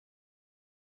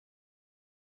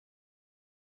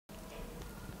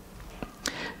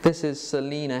This is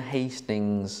Selena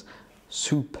Hastings'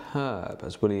 superb,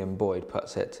 as William Boyd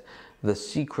puts it, The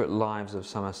Secret Lives of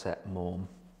Somerset Maugham.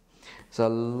 It's a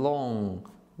long,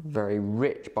 very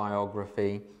rich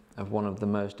biography of one of the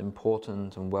most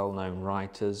important and well-known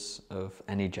writers of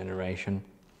any generation.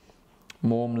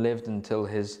 Maugham lived until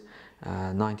his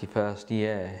 91st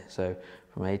year, so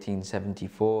from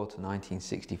 1874 to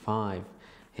 1965.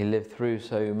 He lived through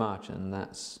so much, and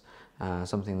that's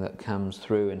something that comes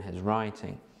through in his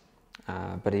writing.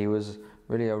 But he was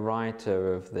really a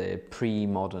writer of the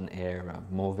pre-modern era,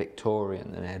 more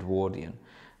Victorian than Edwardian,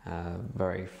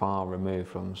 very far removed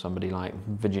from somebody like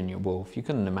Virginia Woolf. You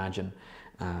couldn't imagine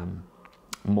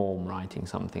Maugham writing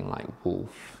something like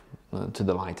Woolf, To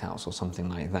the Lighthouse or something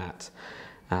like that.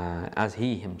 As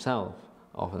he himself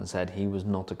often said, he was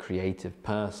not a creative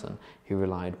person. He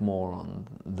relied more on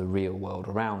the real world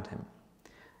around him.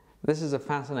 This is a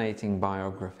fascinating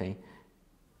biography,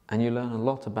 and you learn a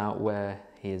lot about where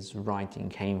his writing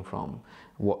came from,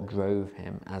 what drove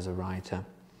him as a writer.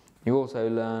 You also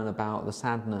learn about the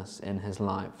sadness in his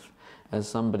life as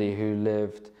somebody who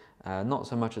lived not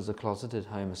so much as a closeted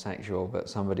homosexual, but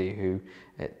somebody who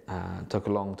it took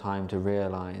a long time to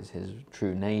realize his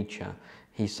true nature.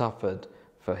 He suffered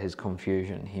for his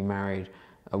confusion. He married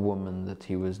a woman that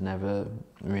he was never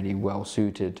really well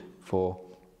suited for,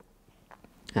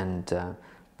 and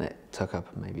it took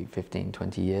up maybe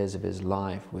 15-20 years of his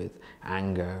life with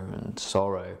anger and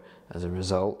sorrow as a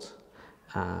result.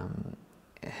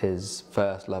 His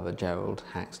first lover, Gerald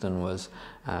Haxton, was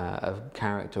a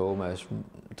character almost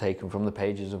taken from the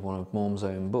pages of one of Maugham's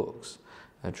own books,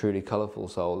 a truly colourful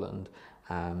soul,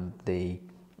 and the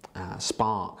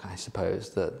spark, I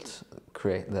suppose,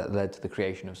 that led to the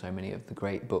creation of so many of the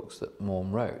great books that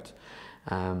Maugham wrote.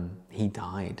 He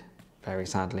died very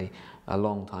sadly a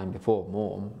long time before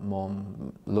Maugham.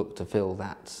 Maugham looked to fill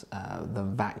that the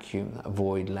vacuum, that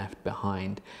void left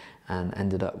behind, and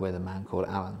ended up with a man called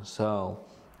Alan Searle,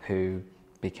 who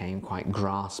became quite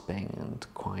grasping and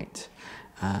quite,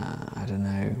 I don't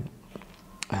know,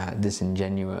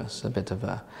 disingenuous, a bit of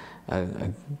a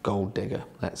gold digger,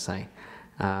 let's say.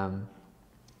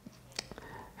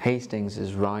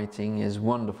 Hastings' writing is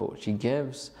wonderful. She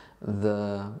gives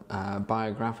the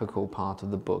biographical part of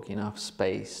the book enough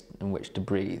space in which to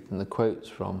breathe, and the quotes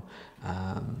from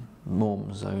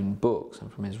Maugham's own books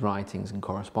and from his writings and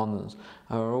correspondence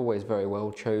are always very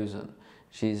well chosen.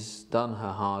 She's done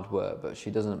her hard work, but she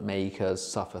doesn't make us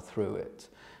suffer through it.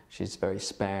 She's very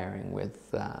sparing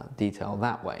with detail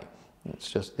that way. It's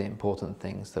just the important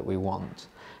things that we want.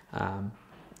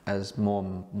 As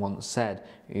Maugham once said,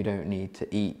 you don't need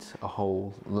to eat a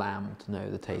whole lamb to know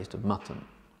the taste of mutton.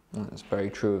 And that's very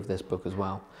true of this book as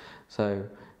well. So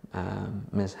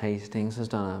Miss Hastings has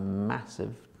done a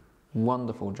massive,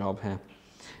 wonderful job here.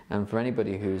 And for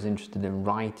anybody who's interested in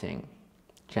writing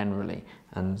generally,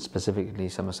 and specifically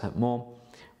Somerset Maugham,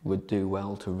 would do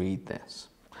well to read this.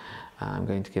 I'm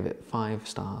going to give it 5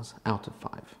 stars out of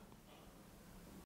 5.